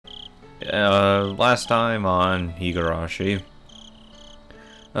Last time on Higurashi,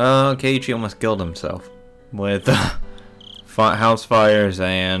 Keiichi almost killed himself with house fires,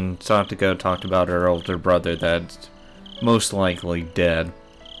 and Satoko talked about her older brother that's most likely dead.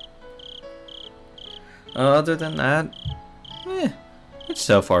 Other than that, it's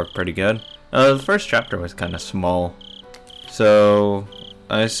so far pretty good. The first chapter was kind of small, so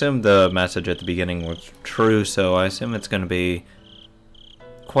I assume the message at the beginning was true, so I assume it's going to be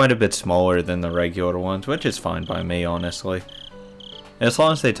quite a bit smaller than the regular ones, which is fine by me, honestly. As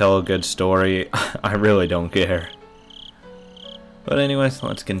long as they tell a good story, I really don't care. But anyways,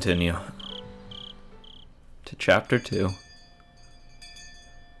 let's continue to chapter 2.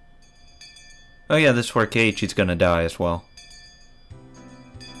 Oh yeah, this is where Keiichi's gonna die as well.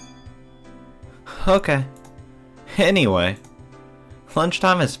 Okay. Anyway,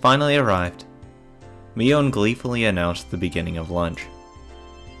 lunchtime has finally arrived. Mion gleefully announced the beginning of lunch.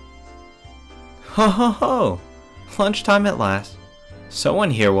 Ho ho ho! Lunchtime at last. Someone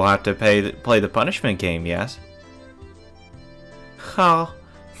here will have to play the punishment game, yes? Oh,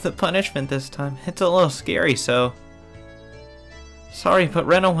 the punishment this time. It's a little scary, so... Sorry, but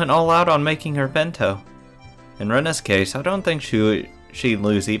Rena went all out on making her bento. In Rena's case, I don't think she'd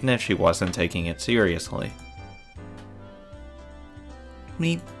lose even if she wasn't taking it seriously.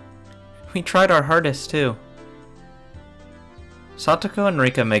 We tried our hardest, too. Satoko and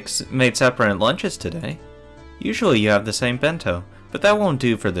Rika made separate lunches today. Usually you have the same bento, but that won't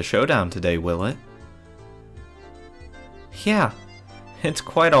do for the showdown today, will it? Yeah, it's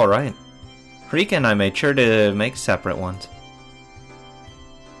quite alright. Rika and I made sure to make separate ones.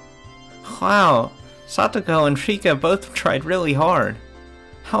 Wow, Satoko and Rika both tried really hard.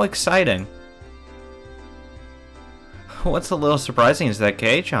 How exciting. What's a little surprising is that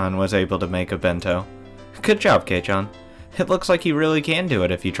Kei-chan was able to make a bento. Good job, Kei-chan. It looks like you really can do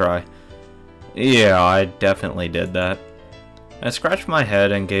it if you try. Yeah, I definitely did that. I scratched my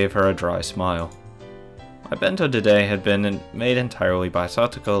head and gave her a dry smile. My bento today had been made entirely by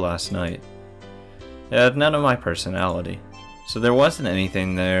Satoko last night. It had none of my personality, so there wasn't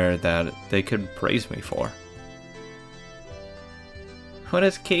anything there that they could praise me for. What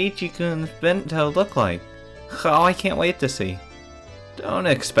does Keiichi-kun's bento look like? Oh, I can't wait to see. Don't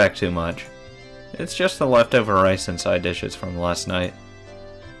expect too much. It's just the leftover rice and side dishes from last night.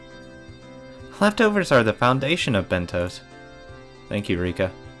 Leftovers are the foundation of bentos. Thank you,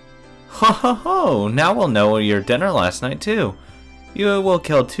 Rika. Ho ho ho! Now we'll know your dinner last night, too. You will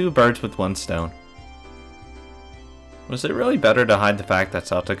kill 2 birds with 1 stone. Was it really better to hide the fact that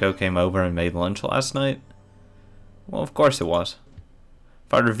Satoko came over and made lunch last night? Well, of course it was.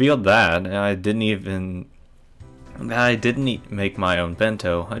 If I revealed that, I didn't make my own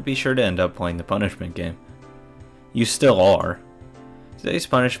bento, I'd be sure to end up playing the punishment game. You still are. Today's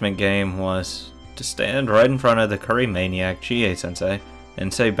punishment game was to stand right in front of the curry maniac Chie-sensei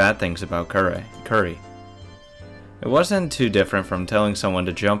and say bad things about curry. It wasn't too different from telling someone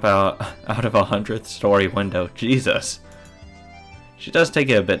to jump out of a 100th story window. Jesus. She does take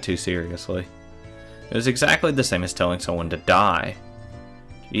it a bit too seriously. It was exactly the same as telling someone to die.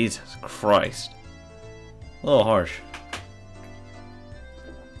 Jesus Christ. A little harsh.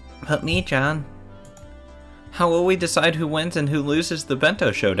 But me, John. How will we decide who wins and who loses the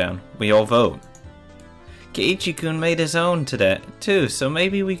bento showdown? We all vote. Keiichi-kun made his own today, too, so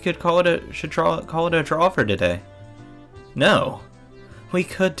maybe we could call it a draw for today. No. We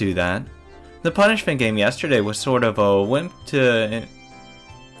could do that. The punishment game yesterday was sort of a whip to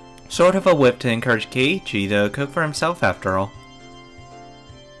encourage Keiichi to cook for himself after all.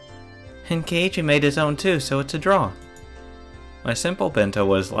 And Keiichi made his own too, so it's a draw. My simple bento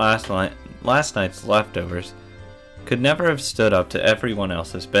was last night's leftovers. Could never have stood up to everyone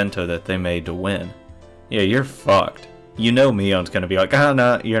else's bento that they made to win. Yeah, you're fucked. You know Mion's gonna be like, ah,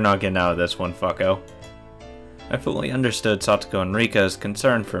 no, you're not getting out of this one, fucko. I fully understood Satoko and Rika's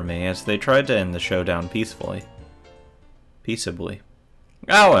concern for me as they tried to end the showdown peaceably.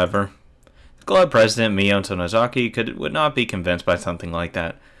 However, the club president Mion Sonozaki would not be convinced by something like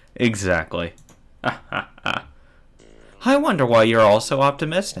that. Exactly. I wonder why you're all so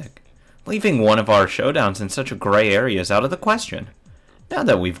optimistic. Leaving one of our showdowns in such a gray area is out of the question. Now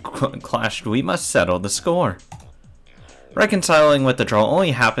that we've clashed, we must settle the score. Reconciling with the draw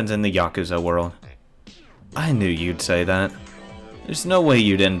only happens in the Yakuza world. I knew you'd say that. There's no way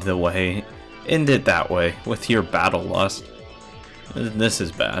you'd end it that way, with your battle lust. This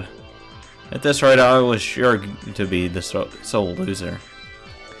is bad. At this rate, I was sure to be the sole loser.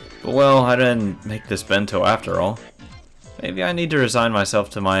 But well, I didn't make this bento after all. Maybe I need to resign myself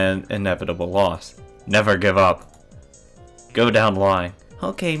to my inevitable loss. Never give up. Go down lying.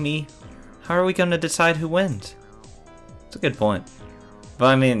 Okay, me. How are we going to decide who wins? That's a good point. But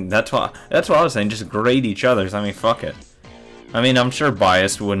I mean, that's what I was saying, just grade each other's. I mean, fuck it. I mean, I'm sure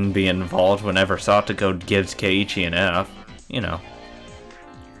bias wouldn't be involved whenever Satoko gives Keiichi an F, you know.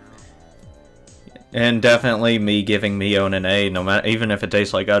 And definitely me giving Mion an A, no matter, even if it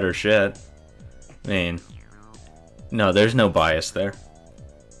tastes like utter shit. I mean, no, there's no bias there.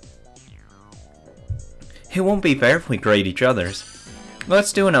 It won't be fair if we grade each other's.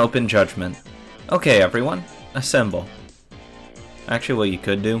 Let's do an open judgment. Okay, everyone, assemble. Actually, what you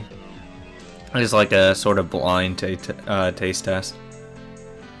could do is like a sort of blind taste test.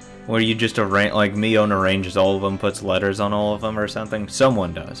 Where you just arrange, like Mion arranges all of them, puts letters on all of them or something.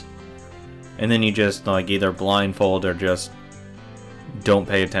 Someone does. And then you just like either blindfold or just don't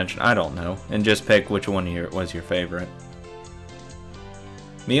pay attention. I don't know. And just pick which one was your favorite.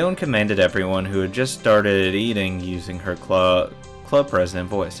 Mion commanded everyone who had just started eating using her club president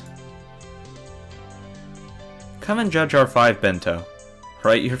voice. Come and judge our 5 bento.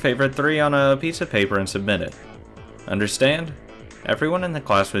 Write your favorite 3 on a piece of paper and submit it. Understand? Everyone in the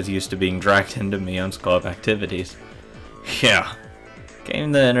class was used to being dragged into Mion's club activities. Yeah,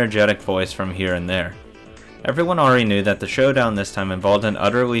 came the energetic voice from here and there. Everyone already knew that the showdown this time involved an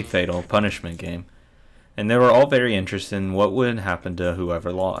utterly fatal punishment game, and they were all very interested in what would happen to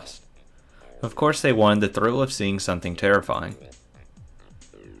whoever lost. Of course they wanted the thrill of seeing something terrifying.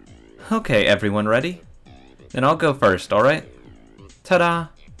 Okay, everyone ready? Then I'll go first, alright? Ta-da!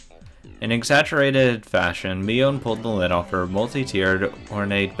 In exaggerated fashion, Mion pulled the lid off her multi-tiered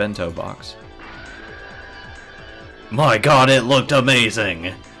ornate bento box. My god, it looked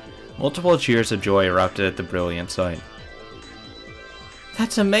amazing! Multiple cheers of joy erupted at the brilliant sight.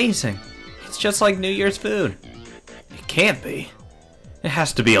 That's amazing! It's just like New Year's food. It can't be. It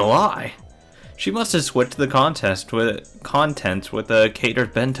has to be a lie. She must have switched the contents with a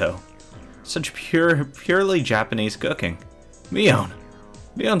catered bento. Such purely Japanese cooking. Mion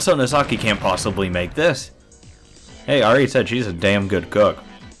Sonosaki can't possibly make this. Hey, I already said she's a damn good cook.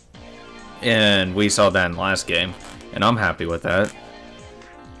 And we saw that in the last game. And I'm happy with that.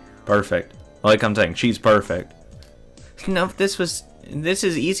 Perfect. Like I'm saying, she's perfect. No, this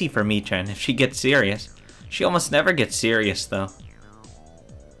is easy for Mi-chan if she gets serious. She almost never gets serious, though.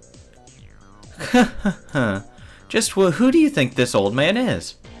 Just who do you think this old man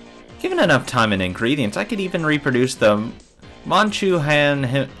is? Given enough time and ingredients, I could even reproduce the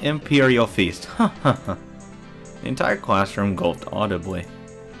Manchu-Han Imperial Feast. The entire classroom gulped audibly.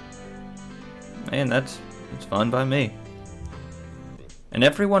 Man, that's fun by me. And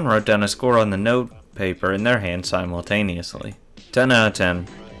everyone wrote down a score on the note paper in their hands simultaneously. 10 out of 10.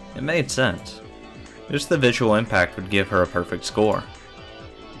 It made sense. Just the visual impact would give her a perfect score.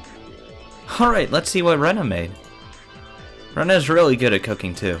 Alright, let's see what Rena made. Rena's really good at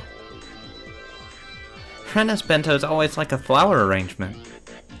cooking too. Rena's bento is always like a flower arrangement.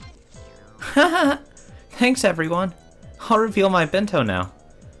 Haha! Thanks everyone. I'll reveal my bento now.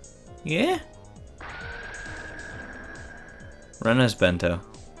 Yeah? Rena's bento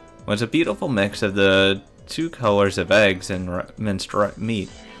was a beautiful mix of the 2 colors of eggs and minced meat,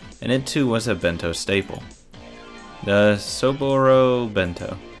 and it too was a bento staple. The Soboro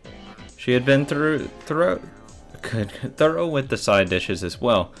bento. She had been thorough with the side dishes as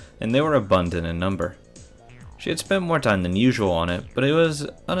well, and they were abundant in number. She had spent more time than usual on it, but it was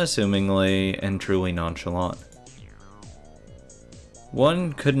unassumingly and truly nonchalant.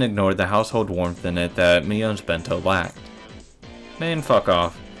 One couldn't ignore the household warmth in it that Mion's bento lacked. Man, fuck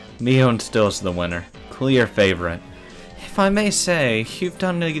off. Mion still's the winner. Clear favorite. If I may say, you've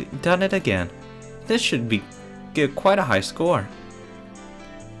done it again. This should give quite a high score.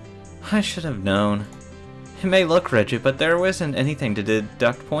 I should have known. It may look rigid, but there wasn't anything to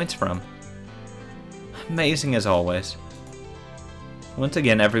deduct points from. Amazing as always. Once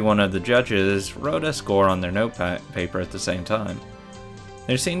again, every one of the judges wrote a score on their notepaper at the same time.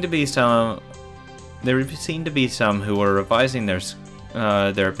 There seemed to be some who were revising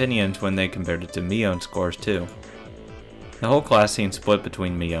their opinions when they compared it to Mion's scores too. The whole class seemed split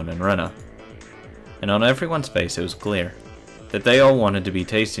between Mion and Rena. And on everyone's face it was clear that they all wanted to be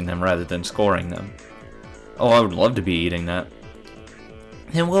tasting them rather than scoring them. Oh, I would love to be eating that.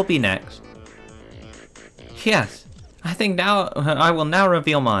 And we'll be next. Yes, I will now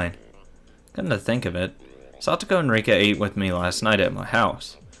reveal mine. Come to think of it, Satoko and Rika ate with me last night at my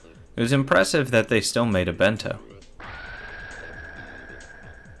house. It was impressive that they still made a bento.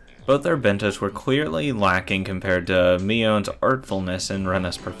 Both their bentos were clearly lacking compared to Mion's artfulness and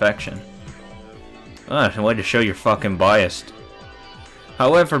Rena's perfection. Way to show you're fucking biased.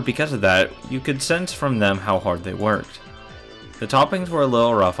 However, because of that, you could sense from them how hard they worked. The toppings were a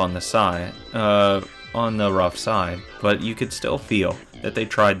little rough on the rough side, but you could still feel that they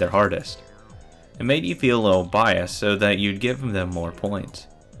tried their hardest. It made you feel a little biased so that you'd give them more points.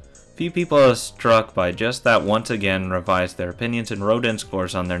 Few people struck by just that once again revised their opinions and wrote in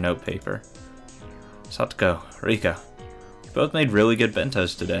scores on their notepaper. Satoko, Rika, you both made really good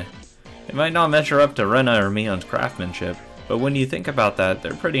bentos today. They might not measure up to Rena or Mion's craftsmanship, but when you think about that,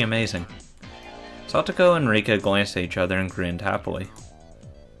 they're pretty amazing. Satoko and Rika glanced at each other and grinned happily.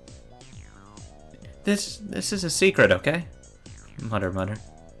 This is a secret, okay? Mutter.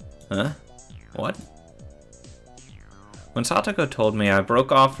 Huh? What? When Satoko told me, I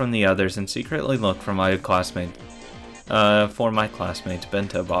broke off from the others and secretly looked for my classmates'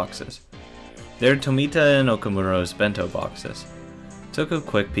 bento boxes. They're Tomita and Okamura's bento boxes. Took a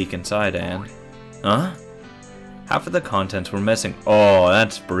quick peek inside and... Huh? Half of the contents were missing. Oh,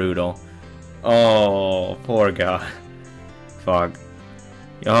 that's brutal. Oh, poor guy. Fuck.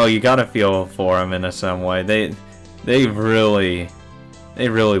 Oh, you gotta feel for him in some way. They really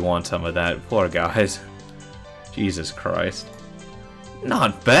want some of that. Poor guys. Jesus Christ.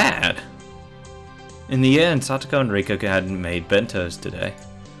 Not bad. In the end, Satoko and Rika hadn't made bentos today.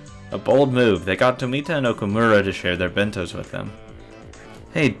 A bold move. They got Tomita and Okamura to share their bentos with them.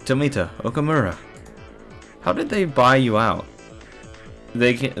 Hey, Tomita, Okamura. How did they buy you out?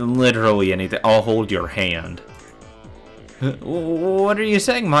 They can literally anything. I'll hold your hand. What are you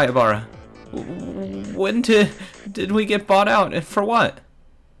saying, Mayabara? When did we get bought out, and for what?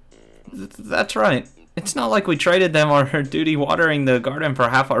 That's right. It's not like we traded them our duty watering the garden for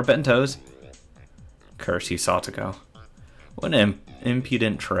half our bentos. Curse you, Satoko. What an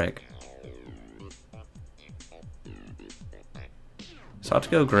impudent trick.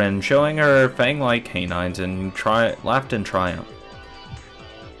 Satoko grinned, showing her fang-like canines, and laughed in triumph.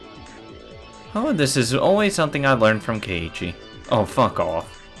 Oh, this is always something I learned from Keiichi. Oh, fuck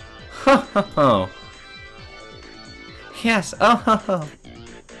off. Ha ha ha. Yes, oh ho ho.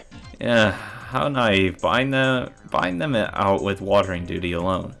 Yeah, how naive. Bind them out with watering duty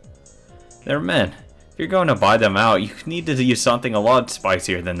alone. They're men. If you're going to buy them out, you need to use something a lot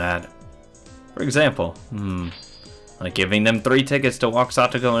spicier than that. For example, like giving them 3 tickets to walk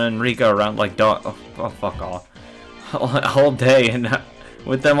Satoko and Rika around like dog. Oh, fuck off. All day and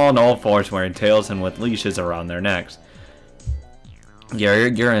with them on all fours wearing tails and with leashes around their necks. Yeah,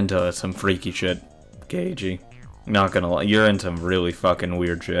 you're into some freaky shit, Keiichi. Not gonna lie, you're into some really fucking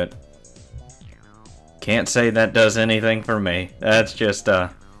weird shit. Can't say that does anything for me. That's just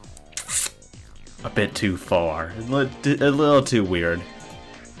a bit too far. A little too weird.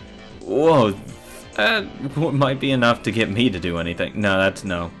 Whoa, that might be enough to get me to do anything. No, that's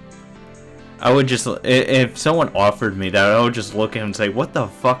no. I would just, if someone offered me that, I would just look at him and say, what the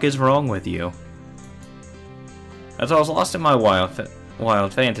fuck is wrong with you? As I was lost in my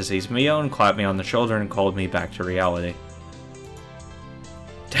wild fantasies, Mion clapped me on the shoulder and called me back to reality.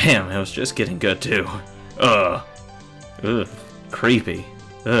 Damn, it was just getting good too. Ugh. Ugh. Creepy.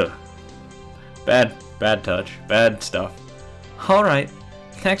 Ugh. Bad touch. Bad stuff. Alright,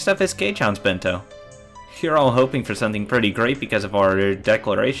 next up is Keichan's bento. You're all hoping for something pretty great because of your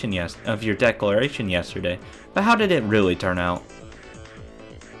declaration yesterday, but how did it really turn out?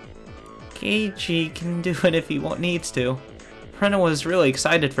 Keiichi can do it if he needs to. Rena was really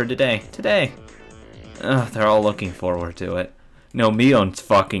excited for today. They're all looking forward to it. No, Mion's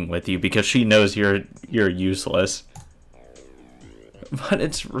fucking with you because she knows you're useless. But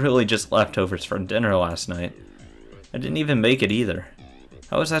it's really just leftovers from dinner last night. I didn't even make it either.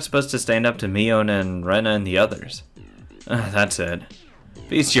 How was that supposed to stand up to Mion and Rena and the others? That's it.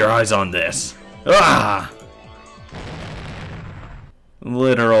 Feast your eyes on this. Ah!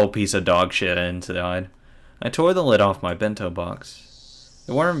 Literal piece of dog shit inside. I tore the lid off my bento box.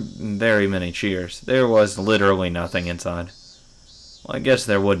 There weren't very many cheers. There was literally nothing inside. Well, I guess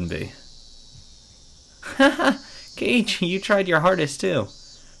there wouldn't be. Haha, Keiichi, you tried your hardest too.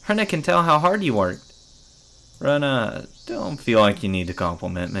 Rena can tell how hard you worked. Rena, don't feel like you need to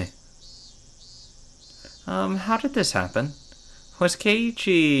compliment me. How did this happen? Was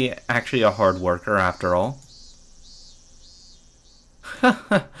Keiichi actually a hard worker after all?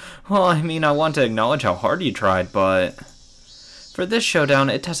 Well, I mean, I want to acknowledge how hard you tried, but... For this showdown,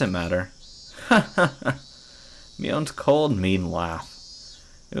 it doesn't matter. Mion's cold, mean laugh.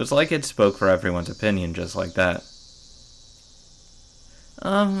 It was like it spoke for everyone's opinion just like that.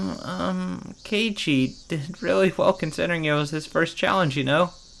 Keiichi did really well considering it was his first challenge, you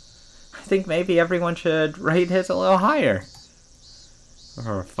know? I think maybe everyone should rate his a little higher.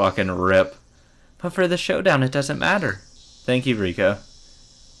 Or fucking rip. But for the showdown, it doesn't matter. Thank you, Rika.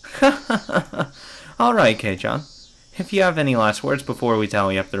 Alright, Keichan. If you have any last words before we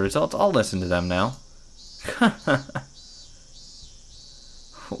tally up the results, I'll listen to them now.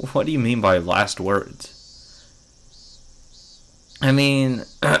 What do you mean by last words? I mean...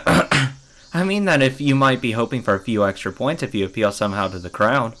 I mean that if you might be hoping for a few extra points if you appeal somehow to the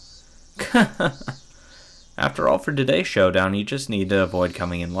crowd. After all, for today's showdown, you just need to avoid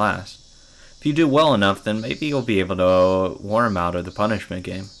coming in last. If you do well enough, then maybe you'll be able to worm out of the punishment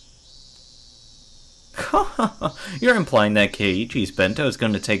game. You're implying that Keiichi's bento is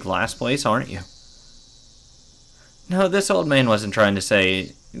going to take last place, aren't you? No, this old man wasn't trying to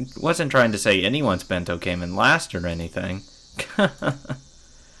say anyone's bento came in last or anything.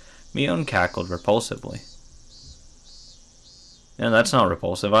 Mion cackled repulsively. No, that's not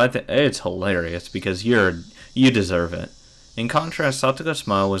repulsive. It's hilarious because you deserve it. In contrast, Satoko's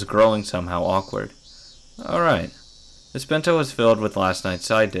smile was growing somehow awkward. Alright. This bento was filled with last night's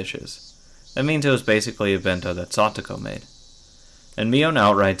side dishes. That means it was basically a bento that Satoko made. And Mion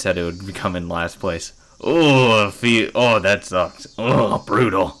outright said it would come in last place. Oh, that sucks. Oh,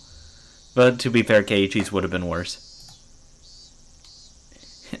 brutal. But to be fair, Keiichi's would have been worse.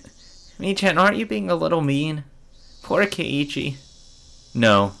 Mii-chan, aren't you being a little mean? Poor Keiichi.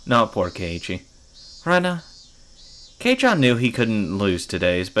 No, not poor Keiichi. Rena, Kei-chan knew he couldn't lose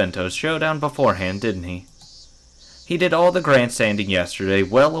today's bento's showdown beforehand, didn't he? He did all the grandstanding yesterday,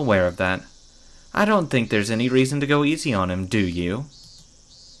 well aware of that. I don't think there's any reason to go easy on him, do you?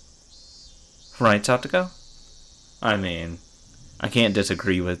 Right, Satoko? I mean, I can't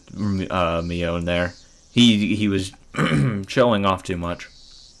disagree with Mion there. He was showing off too much.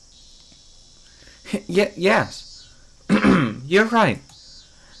 Yes. You're right.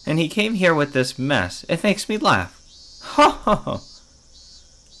 And he came here with this mess. It makes me laugh. Ho ho ho.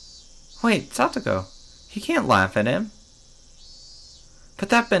 Wait, Satoko. You can't laugh at him. But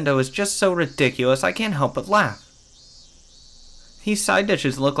that bento is just so ridiculous, I can't help but laugh. These side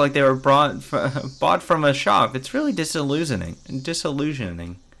dishes look like they were bought from a shop. It's really disillusioning.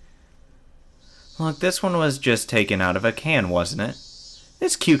 Look, this one was just taken out of a can, wasn't it?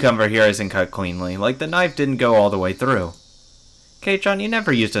 This cucumber here isn't cut cleanly, like the knife didn't go all the way through. Kei-chan, you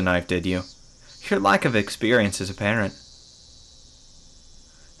never used a knife, did you? Your lack of experience is apparent.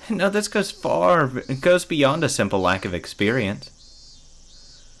 No, this goes beyond a simple lack of experience.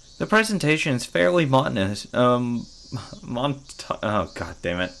 The presentation is fairly monotonous. Oh, god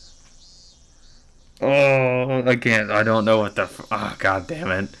damn it. Oh, I don't know what the oh, god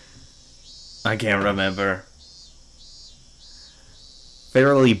damn it. I can't remember.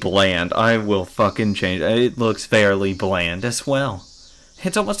 Fairly bland. I will fucking change. It looks fairly bland as well.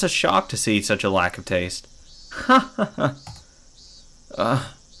 It's almost a shock to see such a lack of taste. It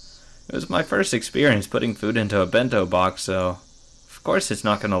was my first experience putting food into a bento box, so of course it's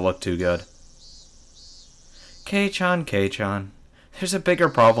not going to look too good. Kei-chan, there's a bigger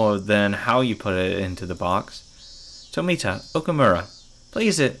problem than how you put it into the box. Tomita, Okumura,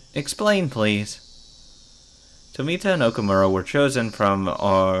 please explain, please. Tomita and Okumura were chosen from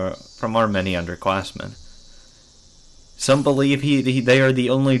our many underclassmen. Some believe they are the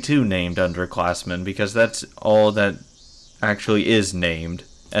only two named underclassmen because that's all that actually is named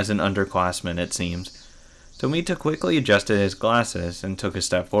as an underclassman, it seems. Tomita quickly adjusted his glasses and took a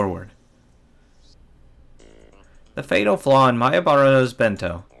step forward. The fatal flaw in Mayabaro's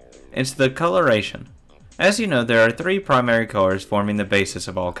bento. It's the coloration. As you know, there are 3 primary colors forming the basis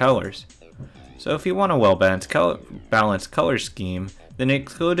of all colors. So if you want a well-balanced color scheme, then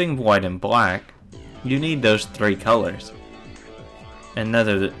excluding white and black, you need those 3 colors. And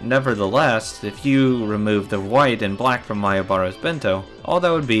nevertheless, if you remove the white and black from Mayabaro's bento, all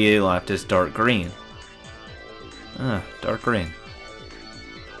that would be left is dark green. Dark green.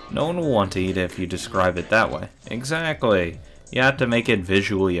 No one will want to eat it if you describe it that way. Exactly. You have to make it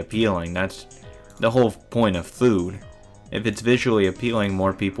visually appealing. That's the whole point of food. If it's visually appealing,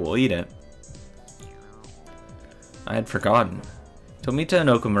 more people will eat it. I had forgotten. Tomita and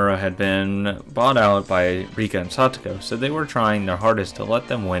Okumura had been bought out by Rika and Satoko, so they were trying their hardest to let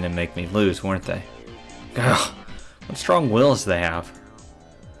them win and make me lose, weren't they? Ugh, what strong wills they have.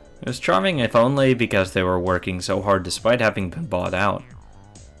 It was charming if only because they were working so hard despite having been bought out.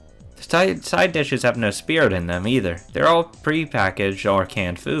 The side dishes have no spirit in them either. They're all pre-packaged or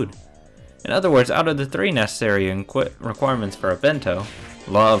canned food. In other words, out of the 3 necessary requirements for a bento,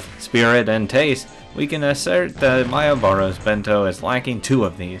 love, spirit, and taste, we can assert that Mayabaro's bento is lacking 2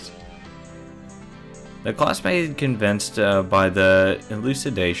 of these. The classmates, convinced by the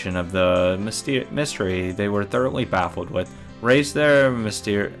elucidation of the mystery they were thoroughly baffled with, raised their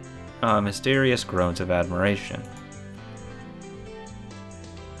mysterious groans of admiration.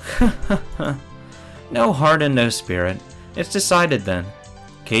 No heart and no spirit. It's decided then.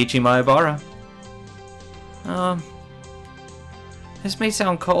 Keiichi Maebara. This may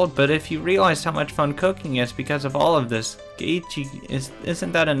sound cold, but if you realized how much fun cooking is because of all of this, Keiichi,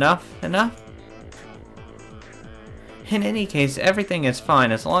 isn't that enough? Enough? In any case, everything is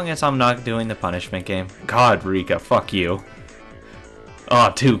fine as long as I'm not doing the punishment game. God, Rika, fuck you.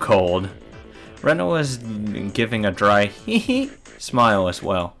 Oh, too cold. Rena was giving a dry hee-hee smile as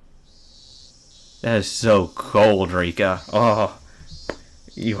well. That is so cold, Rika. Oh,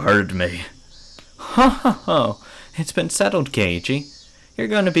 you heard me. Ha ha ha. It's been settled, Keiichi. You're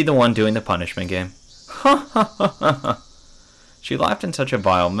going to be the one doing the punishment game. Ha ha ha ha ha. She laughed in such a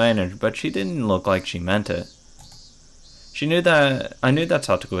vile manner, but she didn't look like she meant it. I knew that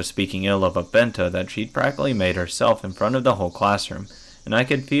Satoko was speaking ill of a bento that she'd practically made herself in front of the whole classroom, and I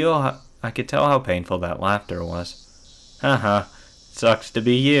could tell how painful that laughter was. Haha, sucks to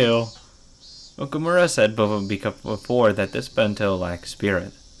be you. Okumura said before that this bento lacked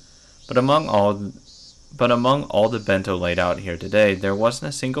spirit. But among all the bento laid out here today, there wasn't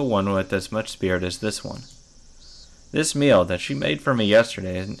a single one with as much spirit as this one. This meal that she made for me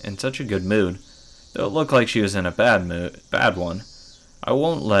yesterday in such a good mood, though it looked like she was in a bad one, I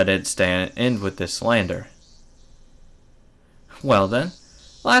won't let it end with this slander. Well then,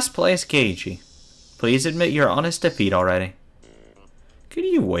 last place, Keiichi. Please admit your honest defeat already. Could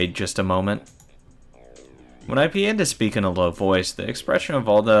you wait just a moment? When I began to speak in a low voice, the expression of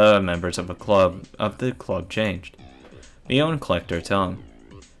all the members of the club changed. Mion clicked her tongue.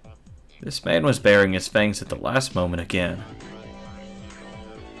 This man was baring his fangs at the last moment again.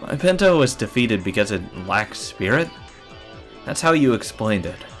 My bento was defeated because it lacked spirit? That's how you explained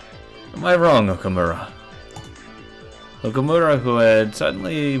it. Am I wrong, Okumura? Okumura, who had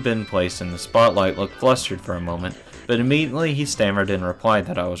suddenly been placed in the spotlight, looked flustered for a moment, but immediately he stammered in reply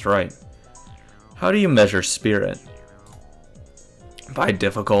that I was right. How do you measure spirit? By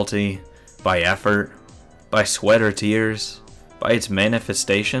difficulty? By effort? By sweat or tears? By its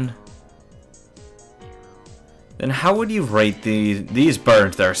manifestation? Then how would you rate these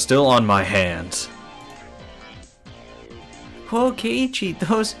burns that are still on my hands? Whoa, Keiichi,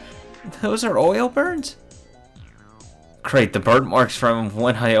 those are oil burns? Great, the burn marks from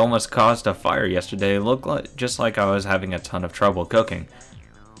when I almost caused a fire yesterday look just like I was having a ton of trouble cooking.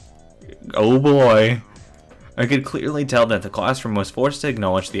 Oh boy. I could clearly tell that the classroom was forced to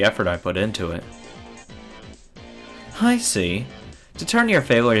acknowledge the effort I put into it. I see. To turn your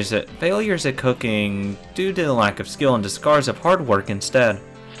failures at cooking due to the lack of skill into scars of hard work instead.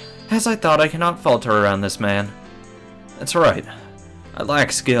 As I thought, I cannot falter around this man. That's right. I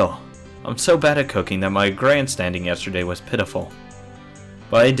lack skill. I'm so bad at cooking that my grandstanding yesterday was pitiful.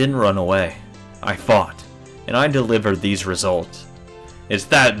 But I didn't run away. I fought, and I delivered these results. Is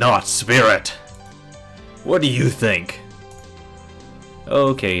that not spirit? What do you think?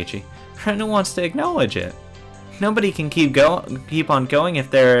 Oh, Keiichi. Rena wants to acknowledge it. Nobody can keep on going if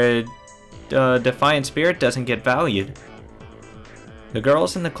their defiant spirit doesn't get valued. The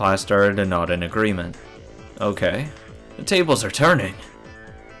girls in the class started to nod in agreement. Okay, the tables are turning.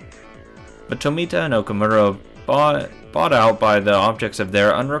 But Tomita and Okumura, bought out by the objects of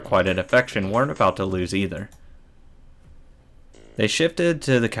their unrequited affection, weren't about to lose either. They shifted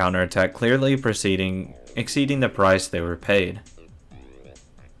to the counterattack, clearly exceeding the price they were paid.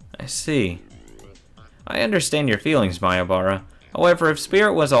 I see. I understand your feelings, Maebara. However, if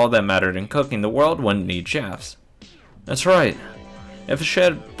spirit was all that mattered in cooking, the world wouldn't need chefs. That's right. If a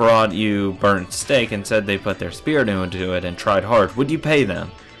chef brought you burnt steak and said they put their spirit into it and tried hard, would you pay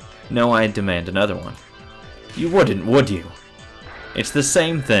them? No, I'd demand another one. You wouldn't, would you? It's the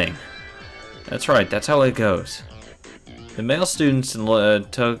same thing. That's right, that's how it goes. The male students took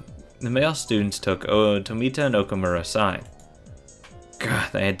Tomita and Okumura aside.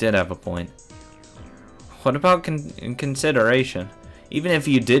 God, they did have a point. What about consideration? Even if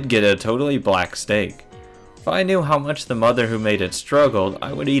you did get a totally black steak. If I knew how much the mother who made it struggled,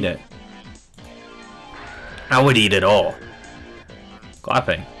 I would eat it. I would eat it all.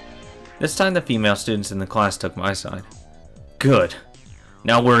 Clapping. This time the female students in the class took my side. Good.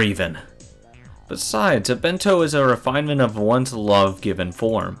 Now we're even. Besides, a bento is a refinement of one's love given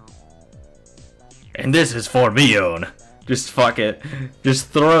form. And this is for Mion. Just fuck it. Just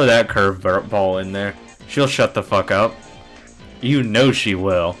throw that curveball in there. She'll shut the fuck up. You know she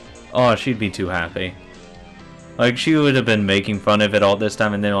will. Oh, she'd be too happy. Like, she would have been making fun of it all this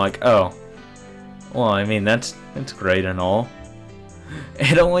time and then like, oh. Well, I mean, that's great and all.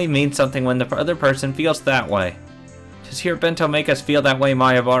 It only means something when the other person feels that way. Does your bento make us feel that way,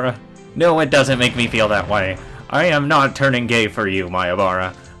 Maebara? No, it doesn't make me feel that way. I am not turning gay for you,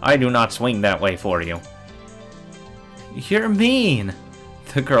 Maebara. I do not swing that way for you. You're mean!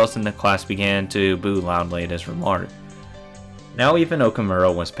 The girls in the class began to boo loudly at his remark. Now even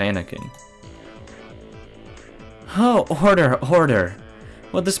Okamura was panicking. Oh, order, order!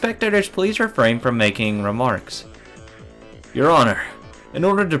 Will the spectators please refrain from making remarks? Your Honor, in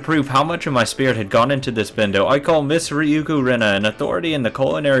order to prove how much of my spirit had gone into this bento, I call Miss Ryuko Rena, an authority in the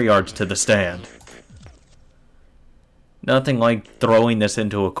culinary arts, to the stand. Nothing like throwing this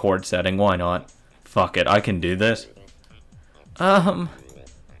into a court setting, why not? Fuck it, I can do this.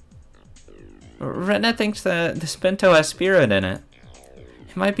 Rena thinks that this bento has spirit in it.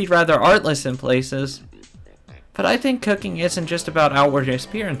 It might be rather artless in places, but I think cooking isn't just about outward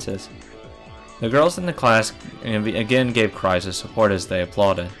appearances. The girls in the class again gave cries of support as they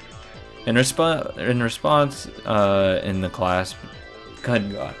applauded. In response, in the class,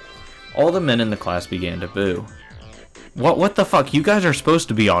 good God, all the men in the class began to boo. What the fuck? You guys are supposed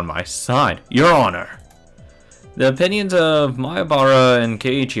to be on my side, Your Honor. The opinions of Maebara and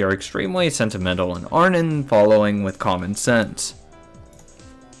Keiichi are extremely sentimental and aren't in following with common sense.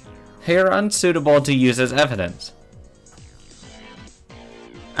 They are unsuitable to use as evidence.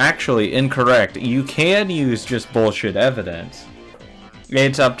 Actually, incorrect. You can use just bullshit evidence.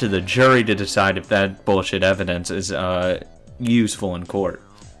 It's up to the jury to decide if that bullshit evidence is useful in court.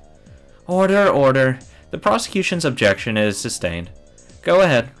 Order, order. The prosecution's objection is sustained. Go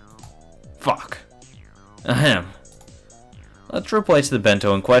ahead. Fuck. Ahem. Let's replace the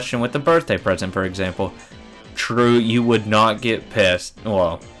bento in question with the birthday present, for example. True, you would not get pissed.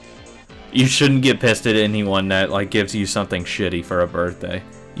 Well, you shouldn't get pissed at anyone that, like, gives you something shitty for a birthday.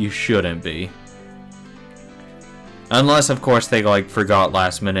 You shouldn't be. Unless, of course, they, like, forgot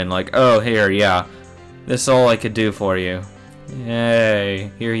last minute and, like, oh, here, yeah. This is all I could do for you.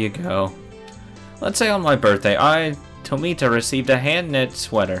 Yay, here you go. Let's say on my birthday, I, Tomita, received a hand-knit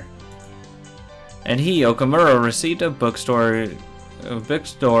sweater. And he, Okamura, received a bookstore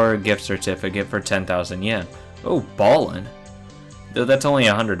gift certificate for 10,000 yen. Oh, ballin'. Though that's only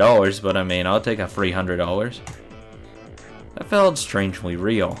 $100, but I mean, I'll take a free $100. That felt strangely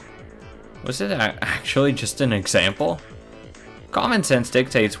real. Was it actually just an example? Common sense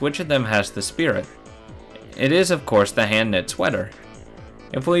dictates which of them has the spirit. It is, of course, the hand-knit sweater.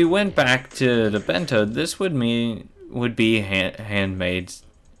 If we went back to the bento, this would be handmade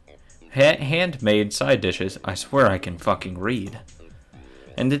side dishes. I swear I can fucking read.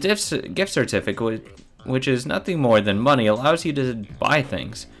 And the gift certificate, which is nothing more than money, allows you to buy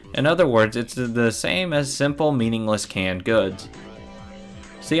things. In other words, it's the same as simple, meaningless canned goods.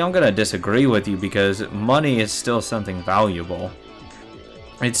 See, I'm gonna disagree with you because money is still something valuable.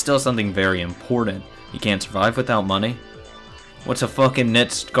 It's still something very important. You can't survive without money. What's a fucking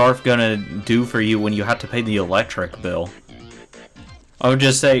knit scarf gonna do for you when you have to pay the electric bill? I would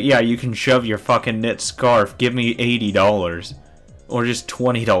just say, yeah, you can shove your fucking knit scarf. Give me $80. Or just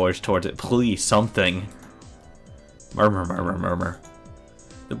 $20 towards it. Please, something. Murmur, murmur, murmur.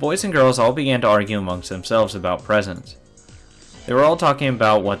 The boys and girls all began to argue amongst themselves about presents. They were all talking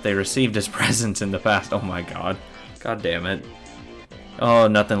about what they received as presents in the past. Oh my god. God damn it. Oh,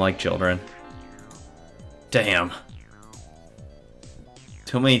 nothing like children. Damn.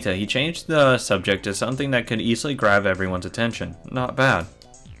 Tomita, he changed the subject to something that could easily grab everyone's attention. Not bad.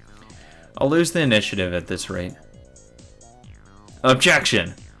 I'll lose the initiative at this rate.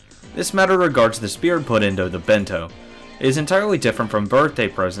 Objection! This matter regards the spirit put into the bento. It is entirely different from birthday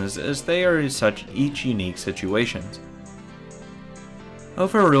presents as they are such each unique situations.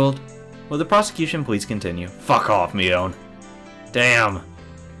 Overruled. Will the prosecution please continue? Fuck off, Mion. Damn.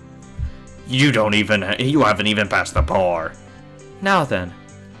 You haven't even passed the bar. Now then.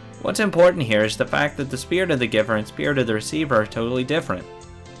 What's important here is the fact that the spirit of the giver and spirit of the receiver are totally different.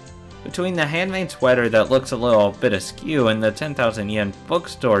 Between the handmade sweater that looks a little bit askew and the 10,000 yen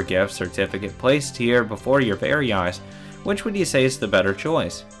bookstore gift certificate placed here before your very eyes, which would you say is the better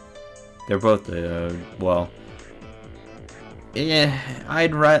choice? They're both, well...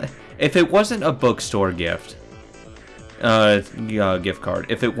 if it wasn't a bookstore gift... gift card.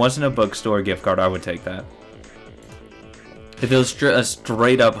 If it wasn't a bookstore gift card, I would take that. If it was a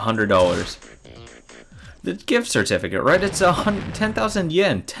straight up $100. The gift certificate, right? It's 10,000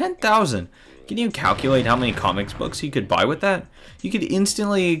 yen. 10,000! Can you calculate how many comics books you could buy with that? You could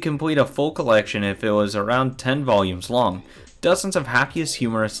instantly complete a full collection if it was around 10 volumes long. Dozens of happiest,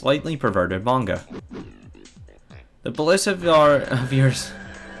 humorous, slightly perverted manga. The bliss of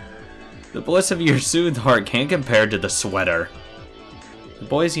your soothed heart can't compare to the sweater. The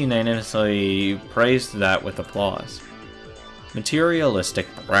boys unanimously praised that with applause. Materialistic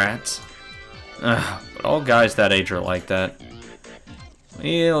brats. Ugh, but all guys that age are like that.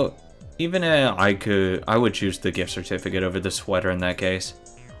 Even I would choose the gift certificate over the sweater in that case.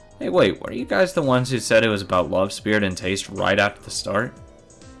 Hey, wait, were you guys the ones who said it was about love, spirit, and taste right after the start?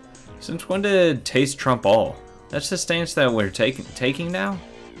 Since when did taste trump all? That's the stance that we're taking now?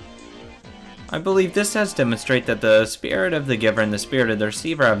 I believe this has demonstrated that the spirit of the giver and the spirit of the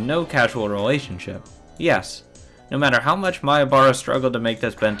receiver have no casual relationship. Yes, no matter how much Mayabara struggled to make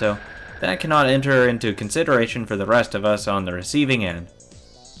this bento, that cannot enter into consideration for the rest of us on the receiving end.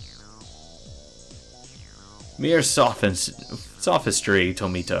 Mere sophistry,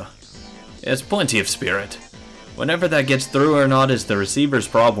 Tomita. It has plenty of spirit. Whenever that gets through or not is the receiver's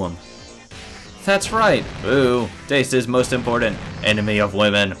problem. That's right. Boo. Taste is most important. Enemy of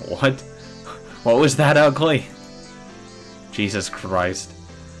women. What? What was that ugly? Jesus Christ.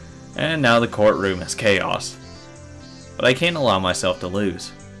 And now the courtroom is chaos. But I can't allow myself to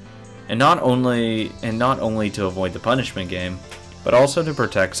lose. And not only to avoid the punishment game, but also to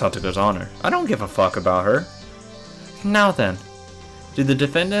protect Satoko's honor. I don't give a fuck about her. Now then, do the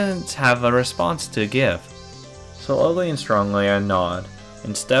defendants have a response to give? Slowly and strongly I nod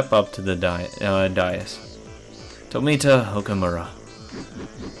and step up to the dais. Tomita Okamura,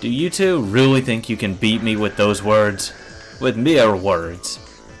 do you two really think you can beat me with those words? With mere words?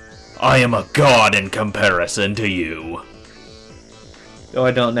 I am a god in comparison to you. Though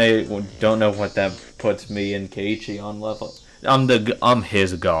I don't know what that puts me and Keiichi on level. I'm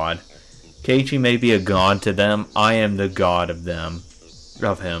his god. Keiichi may be a god to them, I am the god of them.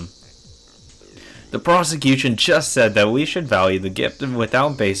 Of him. The prosecution just said that we should value the gift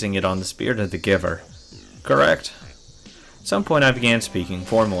without basing it on the spirit of the giver. Correct? At some point I began speaking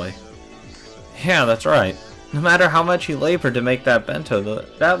formally. Yeah, that's right. No matter how much you labored to make that bento,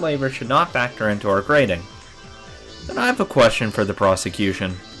 that labor should not factor into our grading. Then I have a question for the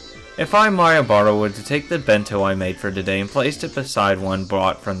prosecution. If I, Mayabara, were to take the bento I made for today and placed it beside one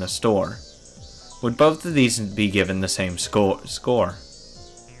bought from the store, would both of these be given the same score?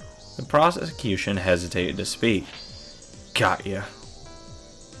 The prosecution hesitated to speak. Got ya.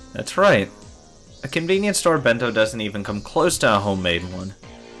 That's right. A convenience store bento doesn't even come close to a homemade one.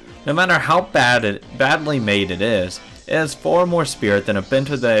 No matter how badly made it has far more spirit than a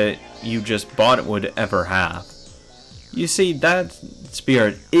bento that you just bought would ever have. You see, that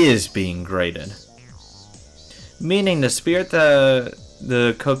spirit is being graded. Meaning the spirit that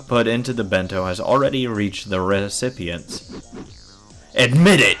the cook put into the bento has already reached the recipients.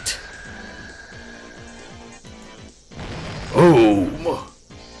 Admit it! Boom!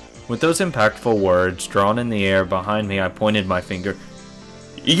 With those impactful words drawn in the air behind me, I pointed my finger.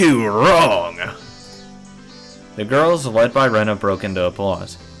 You wrong! The girls, led by Rena, broke into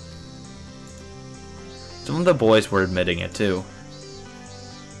applause. Some of the boys were admitting it too.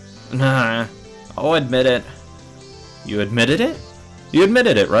 Nah, I'll admit it. You admitted it? You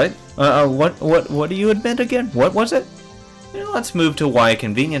admitted it, right? What do you admit again? What was it? Let's move to why a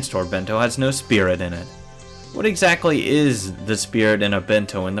convenience store bento has no spirit in it. What exactly is the spirit in a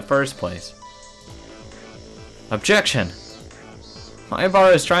bento in the first place? Objection!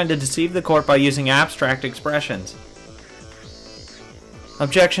 Mayabara is trying to deceive the court by using abstract expressions.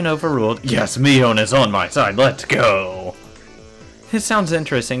 Objection overruled. Yes, Mion is on my side. Let's go. This sounds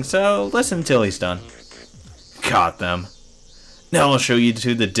interesting, so listen till he's done. Got them. Now I'll show you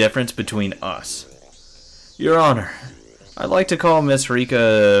two the difference between us. Your Honor, I'd like to call Miss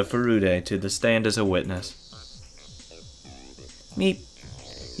Rika Furude to the stand as a witness. Meep.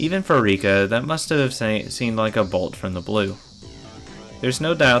 Even for Rika, that must have seemed like a bolt from the blue. There's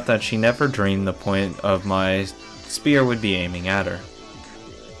no doubt that she never dreamed the point of my spear would be aiming at her.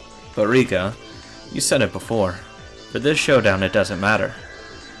 But Rika, you said it before. For this showdown, it doesn't matter.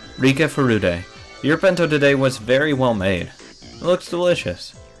 Rika Furude, your bento today was very well made. It looks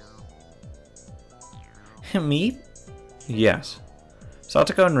delicious. Me? Yes.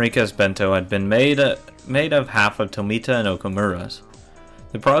 Satoko and Rika's bento had been made of half of Tomita and Okamura's.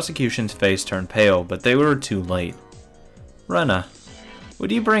 The prosecution's face turned pale, but they were too late. Rena,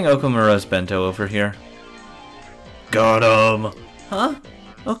 would you bring Okamura's bento over here? Got him! Huh?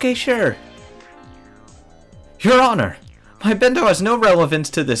 Okay, sure. Your Honor, my bento has no relevance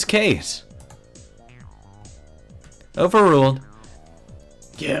to this case. Overruled.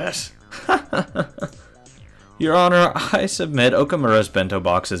 Yes. Your Honor, I submit Okamura's bento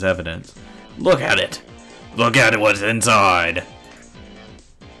box as evidence. Look at it. Look at what's inside.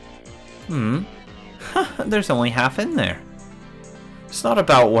 There's only half in there. It's not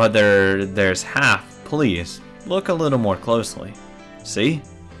about whether there's half, please. Look a little more closely. See?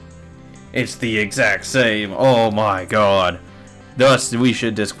 It's the exact same. Oh my god. Thus, we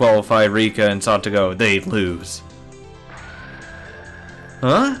should disqualify Rika and Satoko. They lose.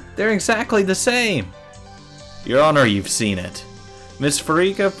 Huh? They're exactly the same! Your Honor, you've seen it. Miss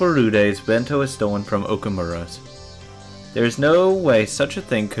Rika Furude's bento is stolen from Okumura's. There's no way such a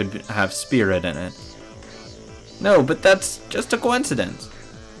thing could have spirit in it. No, but that's just a coincidence.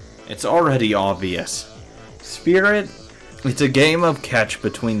 It's already obvious. Spirit, it's a game of catch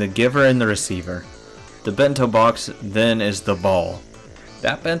between the giver and the receiver. The bento box then is the ball.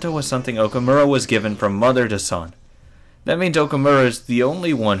 That bento was something Okumura was given from mother to son. That means Okumura is the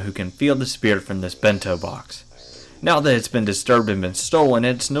only one who can feel the spirit from this bento box. Now that it's been disturbed and been stolen,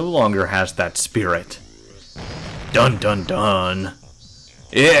 it no longer has that spirit. Dun dun dun.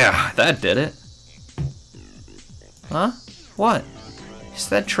 Yeah, that did it. Huh? What? Is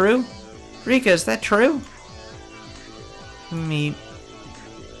that true? Rika, is that true? Meep.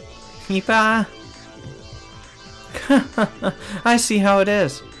 Meepa. I see how it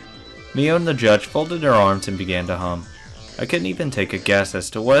is. Mion the judge folded her arms and began to hum. I couldn't even take a guess as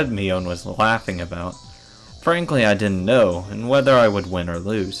to what Mion was laughing about. Frankly, I didn't know, and whether I would win or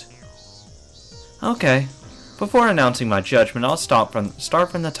lose. Okay. Before announcing my judgment, I'll start from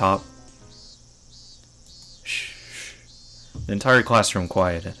the top. Shh. The entire classroom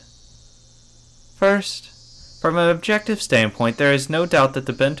quieted. First, from an objective standpoint, there is no doubt that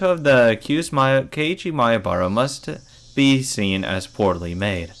the bento of the accused Keiichi Maebara must be seen as poorly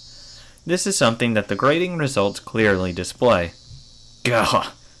made. This is something that the grading results clearly display.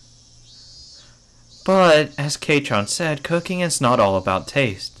 Gah! But, as Keiichi said, cooking is not all about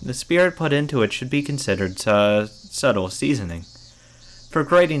taste. The spirit put into it should be considered subtle seasoning. For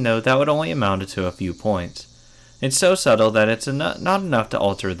grading, though, that would only amount to a few points. It's so subtle that it's not enough to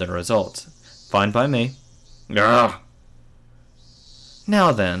alter the results. Fine by me. Ugh.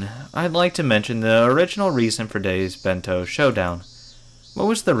 Now then, I'd like to mention the original reason for today's bento showdown. What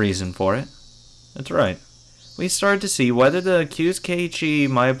was the reason for it? That's right. We started to see whether the accused Keiichi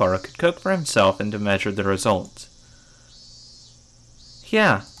Maebara could cook for himself and to measure the results.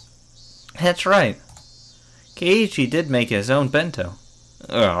 Yeah, that's right. Keiichi did make his own bento.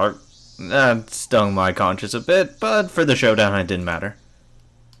 That stung my conscience a bit, but for the showdown it didn't matter.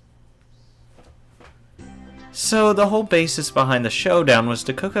 So the whole basis behind the showdown was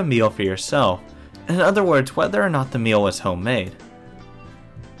to cook a meal for yourself. In other words, whether or not the meal was homemade.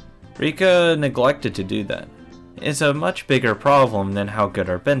 Rika neglected to do that. It's a much bigger problem than how good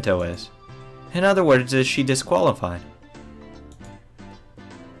her bento is. In other words, is she disqualified?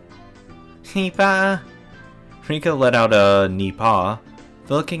 Nipa. Rika let out a nipa,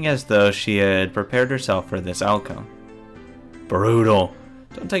 looking as though she had prepared herself for this outcome. Brutal.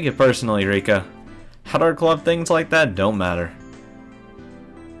 Don't take it personally, Rika. Outer club things like that don't matter.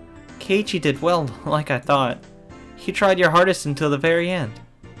 Keiichi did well, like I thought. He tried your hardest until the very end.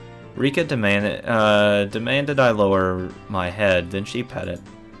 Rika demanded I lower my head, then she petted.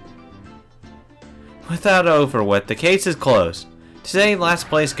 With that over with, the case is closed. Today, last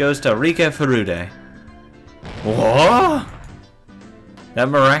place goes to Rika Furude. What? That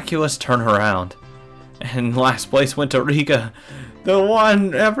miraculous turnaround. And last place went to Rika, the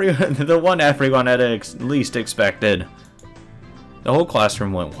one everyone had at least expected. The whole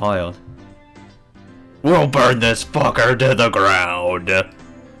classroom went wild. We'll burn this fucker to the ground.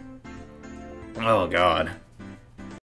 Oh god.